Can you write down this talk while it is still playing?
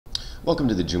Welcome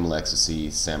to the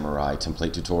JoomlaXTC Samurai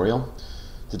template tutorial.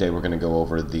 Today we're going to go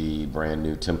over the brand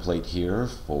new template here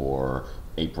for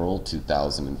April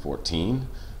 2014.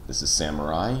 This is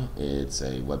Samurai. It's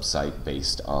a website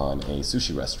based on a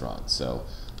sushi restaurant. So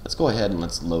let's go ahead and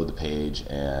let's load the page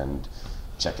and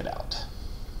check it out.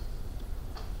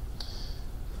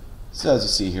 So as you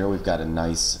see here, we've got a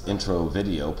nice intro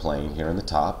video playing here in the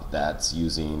top. That's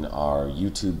using our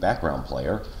YouTube background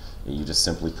player. You just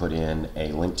simply put in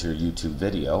a link to your YouTube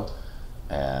video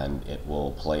and it will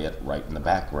play it right in the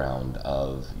background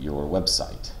of your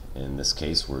website. In this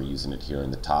case, we're using it here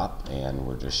in the top and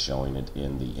we're just showing it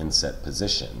in the inset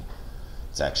position.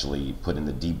 It's actually put in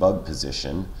the debug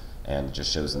position and it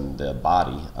just shows in the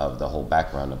body of the whole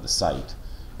background of the site.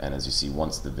 And as you see,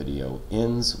 once the video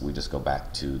ends, we just go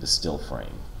back to the still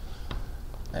frame.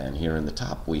 And here in the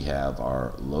top we have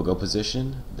our logo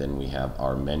position, then we have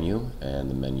our menu, and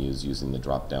the menu is using the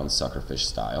drop-down suckerfish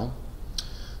style.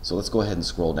 So let's go ahead and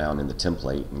scroll down in the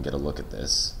template and get a look at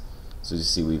this. So you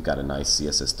see we've got a nice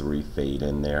CSS3 fade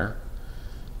in there.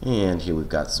 And here we've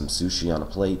got some sushi on a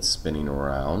plate spinning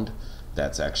around.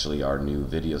 That's actually our new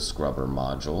video scrubber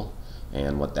module.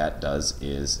 And what that does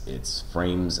is it's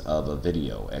frames of a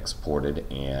video exported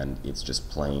and it's just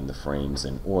playing the frames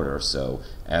in order. So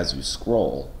as you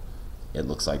scroll, it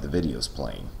looks like the video is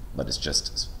playing, but it's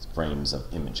just frames of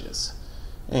images.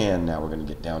 And now we're going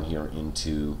to get down here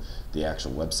into the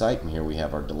actual website, and here we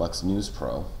have our Deluxe News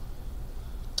Pro.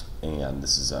 And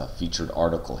this is a featured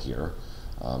article here,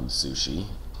 sushi.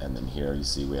 And then here you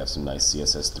see we have some nice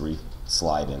CSS3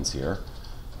 slide-ins here.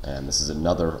 And this is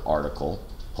another article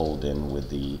pulled in with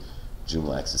the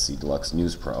JoomlaXTC Deluxe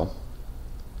News Pro.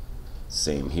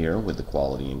 Same here with the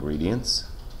quality ingredients,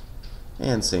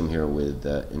 and same here with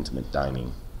the intimate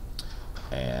dining,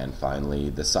 and finally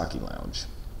the sake lounge.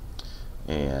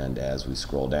 And as we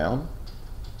scroll down,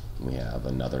 we have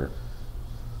another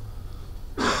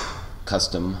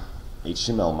custom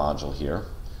HTML module here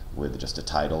with just a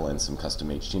title and some custom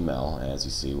HTML. As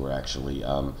you see, we're actually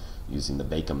using the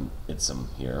Bacon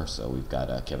Itsum here. So we've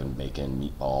got Kevin Bacon,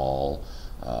 Meatball,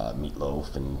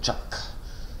 Meatloaf, and Chuck.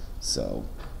 So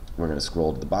we're going to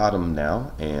scroll to the bottom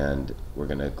now, and we're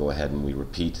going to go ahead and we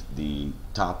repeat the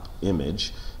top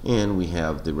image, and we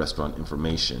have the restaurant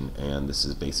information, and this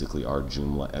is basically our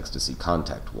JoomlaXTC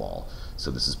contact wall.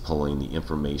 So this is pulling the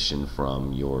information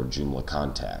from your Joomla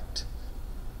contact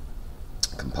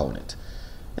component.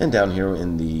 And down here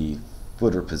in the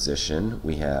footer position,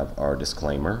 we have our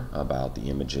disclaimer about the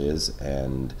images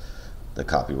and the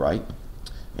copyright.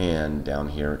 And down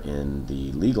here in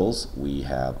the legals, we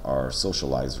have our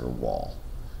socializer wall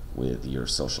with your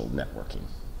social networking.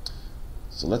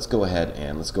 So let's go ahead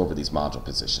and let's go over these module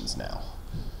positions now.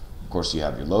 Of course, you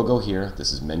have your logo here.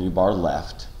 This is menu bar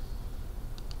left.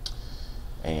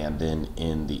 And then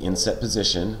in the inset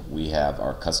position, we have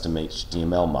our custom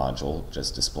HTML module,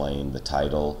 just displaying the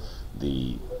title,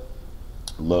 the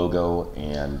logo,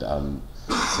 and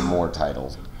some more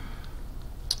titles.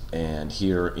 And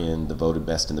here in the voted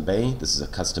best in the bay, this is a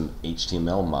custom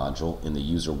HTML module in the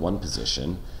user 1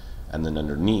 position. And then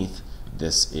underneath,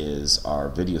 this is our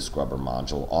video scrubber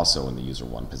module, also in the user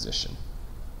 1 position.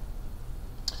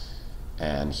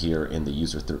 And here in the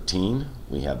user 13,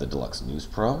 we have the Deluxe News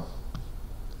Pro.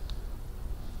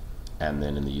 And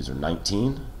then in the user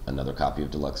 19, another copy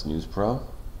of Deluxe News Pro.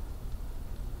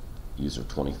 User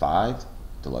 25,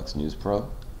 Deluxe News Pro.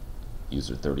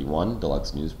 User 31,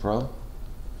 Deluxe News Pro.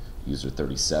 User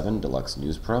 37, Deluxe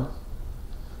News Pro.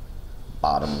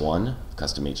 Bottom 1,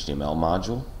 custom HTML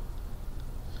module.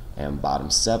 And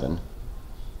bottom 7,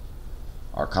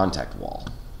 our contact wall.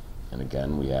 And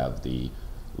again, we have the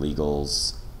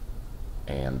legals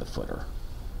and the footer.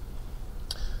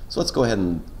 So let's go ahead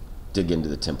and dig into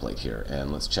the template here,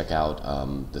 and let's check out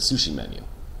the sushi menu.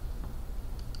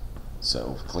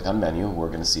 So click on menu, we're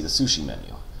going to see the sushi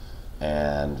menu.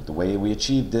 And the way we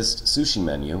achieve this sushi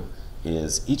menu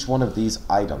is each one of these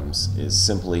items is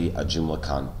simply a Joomla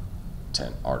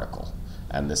content article.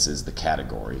 And this is the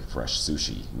category fresh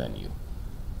sushi menu.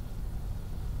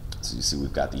 So you see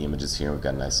we've got the images here, we've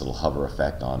got a nice little hover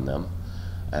effect on them.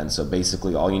 And so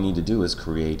basically all you need to do is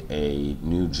create a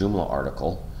new Joomla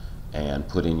article and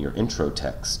put in your intro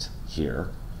text here.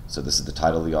 So this is the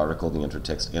title of the article, the intro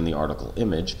text, and the article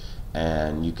image,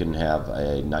 and you can have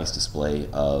a nice display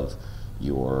of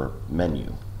your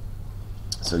menu.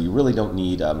 So you really don't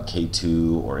need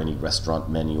K2 or any restaurant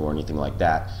menu or anything like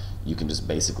that. You can just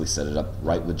basically set it up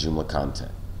right with Joomla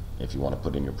content. If you want to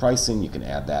put in your pricing, you can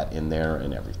add that in there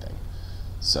and everything.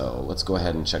 So let's go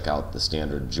ahead and check out the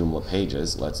standard Joomla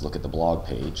pages. Let's look at the blog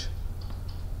page.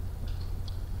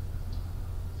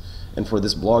 And for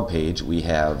this blog page, we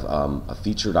have a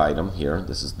featured item here.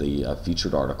 This is the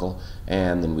featured article,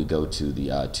 and then we go to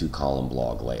the two-column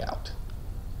blog layout.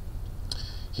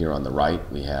 Here on the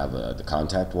right, we have the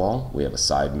contact wall. We have a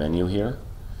side menu here,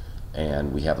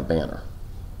 and we have a banner.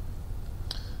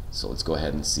 So let's go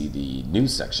ahead and see the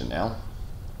news section now.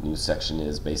 News section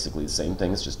is basically the same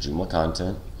thing. It's just Joomla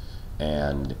content,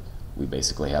 and we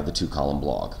basically have the two-column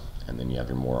blog, and then you have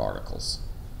your more articles.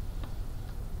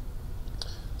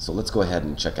 So let's go ahead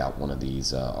and check out one of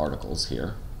these articles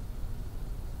here.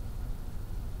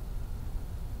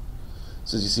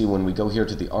 So as you see, when we go here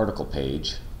to the article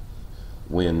page,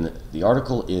 when the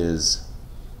article is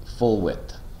full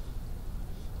width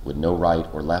with no right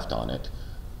or left on it,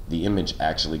 the image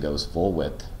actually goes full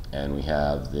width, and we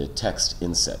have the text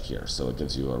inset here, so it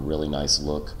gives you a really nice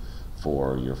look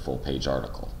for your full page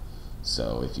article.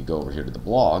 So if you go over here to the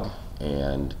blog,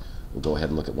 and we'll go ahead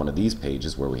and look at one of these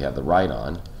pages where we have the right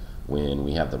on. When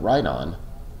we have the right on,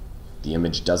 the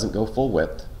image doesn't go full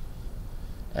width,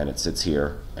 and it sits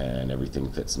here, and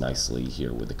everything fits nicely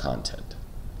here with the content.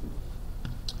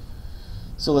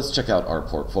 So let's check out our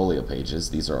portfolio pages.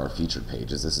 These are our featured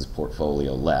pages. This is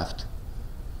portfolio left,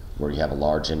 where you have a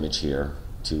large image here,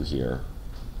 2 here,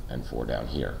 and 4 down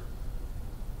here.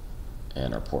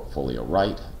 And our portfolio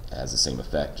right has the same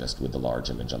effect, just with the large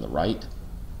image on the right.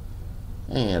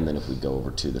 And then if we go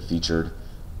over to the featured,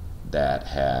 that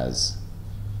has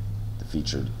the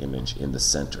featured image in the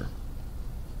center.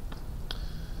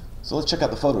 So let's check out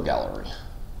the photo gallery.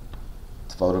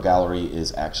 The photo gallery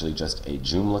is actually just a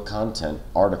Joomla content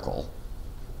article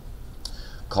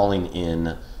calling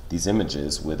in these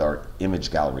images with our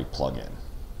image gallery plugin.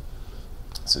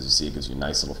 So as you see, it gives you a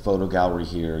nice little photo gallery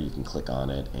here. You can click on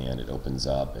it and it opens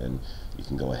up, and you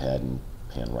can go ahead and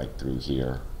pan right through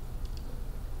here.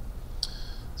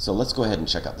 So let's go ahead and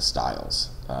check out the styles.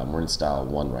 We're in style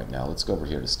 1 right now. Let's go over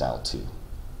here to style 2.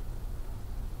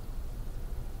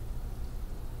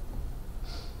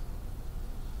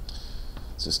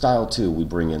 So style 2, we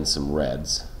bring in some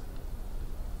reds,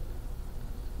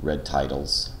 red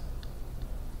titles,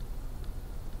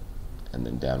 and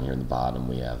then down here in the bottom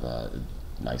we have a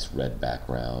nice red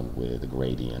background with a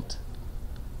gradient.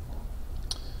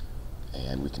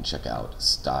 And we can check out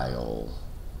style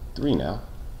 3 now.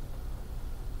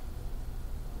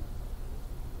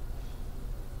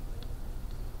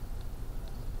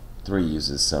 Three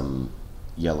uses some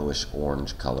yellowish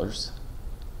orange colors.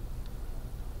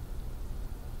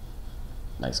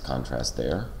 Nice contrast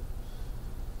there.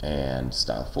 And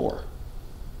style 4.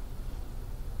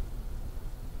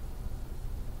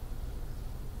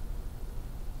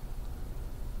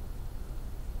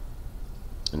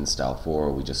 In style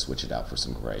 4, we just switch it out for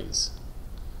some grays.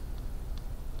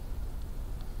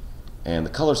 And the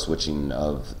color switching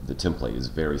of the template is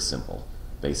very simple.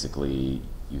 Basically,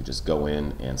 you just go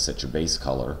in and set your base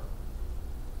color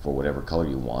for whatever color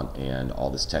you want, and all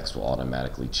this text will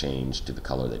automatically change to the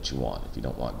color that you want. If you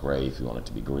don't want gray, if you want it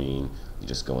to be green, you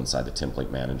just go inside the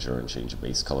template manager and change your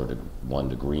base color to 1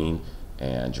 to green,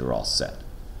 and you're all set.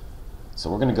 So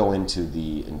we're going to go into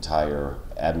the entire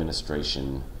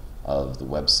administration of the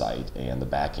website and the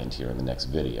back end here in the next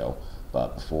video,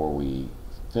 but before we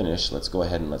finish, let's go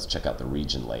ahead and let's check out the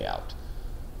region layout.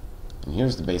 And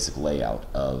here's the basic layout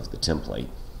of the template.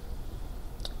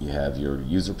 You have your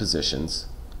user positions,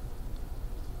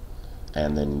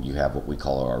 and then you have what we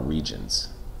call our regions.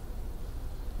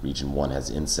 Region 1 has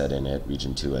inset in it,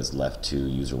 region 2 has left 2,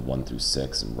 user 1 through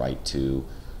 6, and right 2.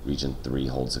 Region 3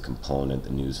 holds a component, the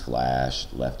news flash,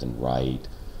 left and right.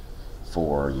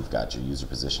 4, you've got your user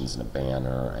positions and a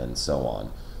banner, and so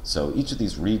on. So each of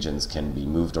these regions can be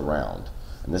moved around,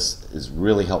 and this is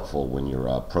really helpful when you're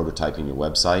prototyping your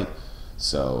website.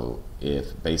 So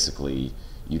if basically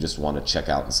you just want to check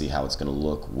out and see how it's going to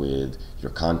look with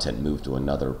your content moved to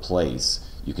another place,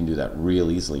 you can do that real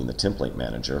easily in the template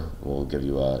manager. We'll give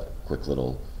you a quick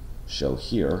little show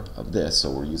here of this.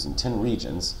 So we're using 10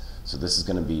 regions, so this is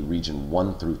going to be region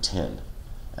 1 through 10,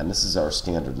 and this is our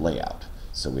standard layout.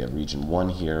 So we have region 1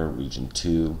 here, region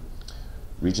 2.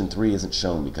 Region 3 isn't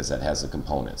shown because that has a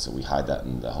component, so we hide that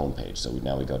in the home page. So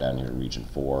now we go down here to region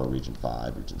 4, region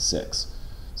 5, region 6.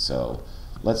 So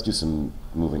let's do some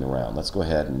moving around. Let's go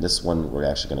ahead, and this one we're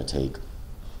actually going to take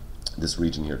this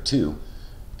region here 2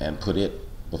 and put it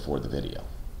before the video.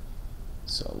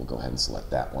 So we'll go ahead and select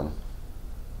that one.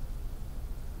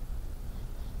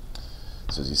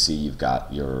 So as you see, you've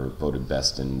got your voted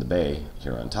best in the Bay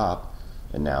here on top,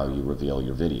 and now you reveal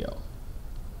your video.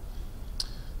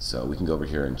 So we can go over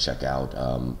here and check out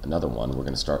another one. We're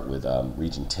going to start with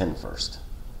region 10 first.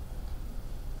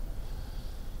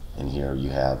 And here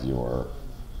you have your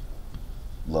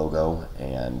logo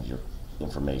and your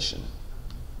information.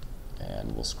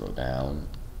 And we'll scroll down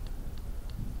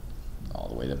all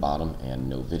the way to the bottom, and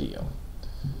no video.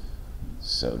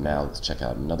 So now let's check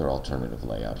out another alternative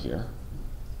layout here.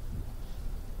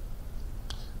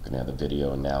 We're going to have the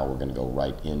video, and now we're going to go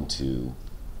right into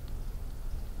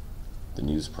the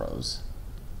News Pros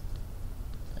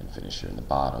and finish here in the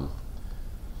bottom.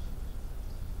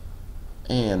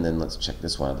 And then let's check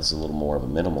this one out. This is a little more of a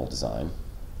minimal design.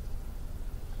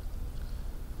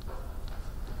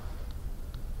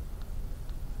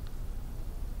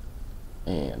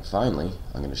 And finally,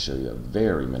 I'm going to show you a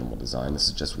very minimal design. This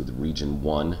is just with Region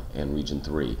 1 and Region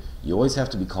 3. You always have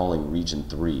to be calling Region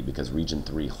 3 because Region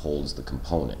 3 holds the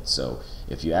component. So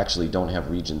if you actually don't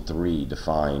have Region 3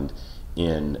 defined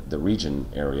in the region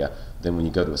area, then when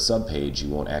you go to a subpage, you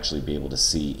won't actually be able to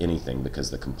see anything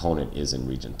because the component is in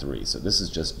Region 3. So this is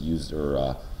just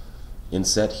user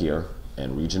inset here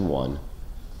and Region 1,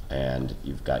 and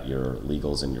you've got your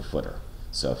legals and your footer.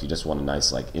 So if you just want a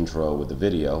nice like intro with the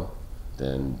video,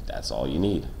 then that's all you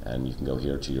need, and you can go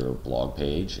here to your blog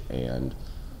page and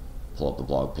pull up the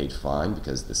blog page fine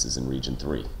because this is in Region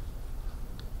 3.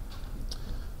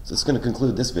 So it's going to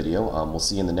conclude this video. We'll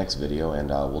see you in the next video, and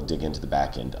we'll dig into the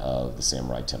back end of the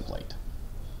Samurai template.